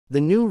The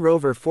new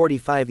Rover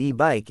 45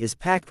 e-bike is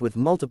packed with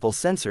multiple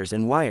sensors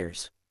and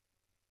wires.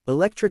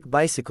 Electric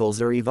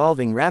bicycles are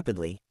evolving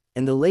rapidly,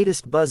 and the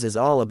latest buzz is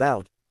all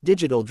about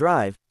digital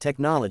drive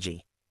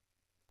technology.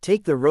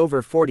 Take the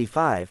Rover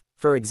 45,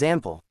 for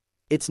example.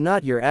 It's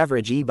not your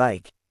average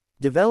e-bike.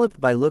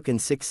 Developed by Look and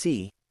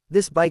Cixi,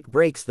 this bike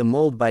breaks the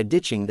mold by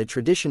ditching the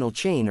traditional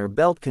chain or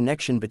belt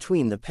connection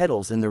between the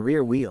pedals and the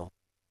rear wheel.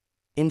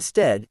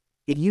 Instead,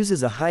 it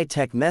uses a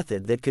high-tech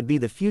method that could be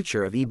the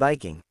future of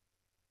e-biking.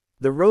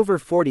 The Rover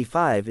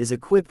 45 is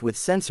equipped with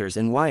sensors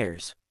and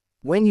wires.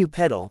 When you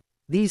pedal,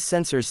 these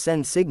sensors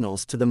send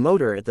signals to the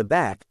motor at the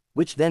back,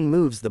 which then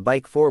moves the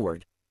bike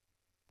forward.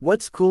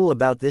 What's cool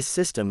about this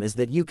system is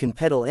that you can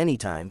pedal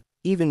anytime,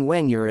 even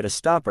when you're at a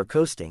stop or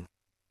coasting.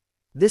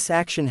 This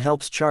action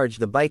helps charge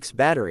the bike's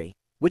battery,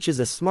 which is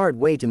a smart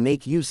way to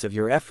make use of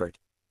your effort.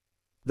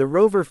 The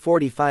Rover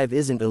 45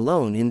 isn't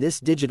alone in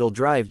this digital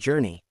drive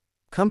journey.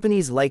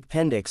 Companies like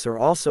Pendix are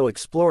also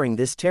exploring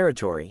this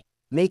territory,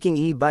 making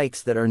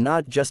e-bikes that are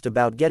not just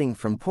about getting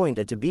from point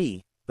A to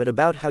B, but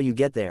about how you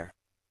get there.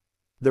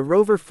 The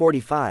Rover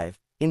 45,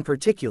 in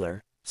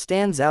particular,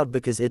 stands out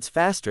because it's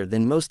faster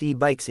than most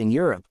e-bikes in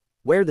Europe,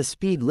 where the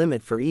speed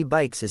limit for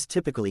e-bikes is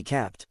typically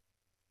capped.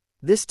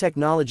 This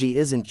technology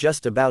isn't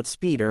just about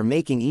speed or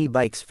making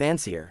e-bikes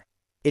fancier.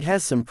 It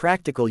has some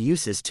practical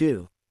uses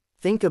too.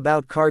 Think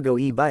about cargo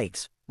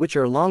e-bikes, which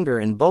are longer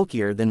and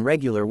bulkier than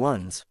regular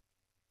ones.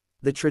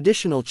 The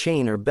traditional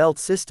chain or belt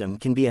system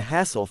can be a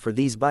hassle for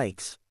these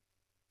bikes.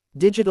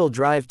 Digital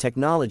drive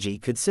technology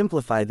could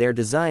simplify their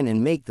design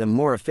and make them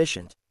more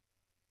efficient.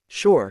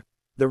 Sure,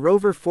 the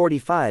Rover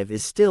 45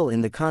 is still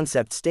in the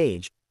concept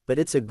stage, but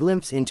it's a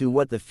glimpse into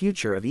what the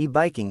future of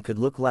e-biking could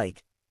look like.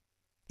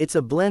 It's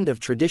a blend of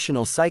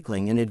traditional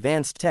cycling and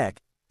advanced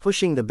tech,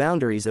 pushing the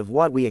boundaries of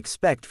what we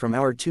expect from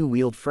our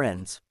two-wheeled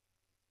friends.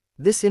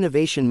 This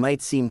innovation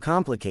might seem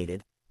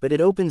complicated, but it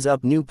opens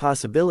up new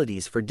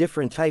possibilities for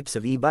different types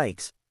of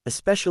e-bikes,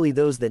 especially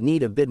those that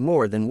need a bit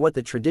more than what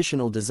the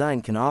traditional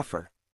design can offer.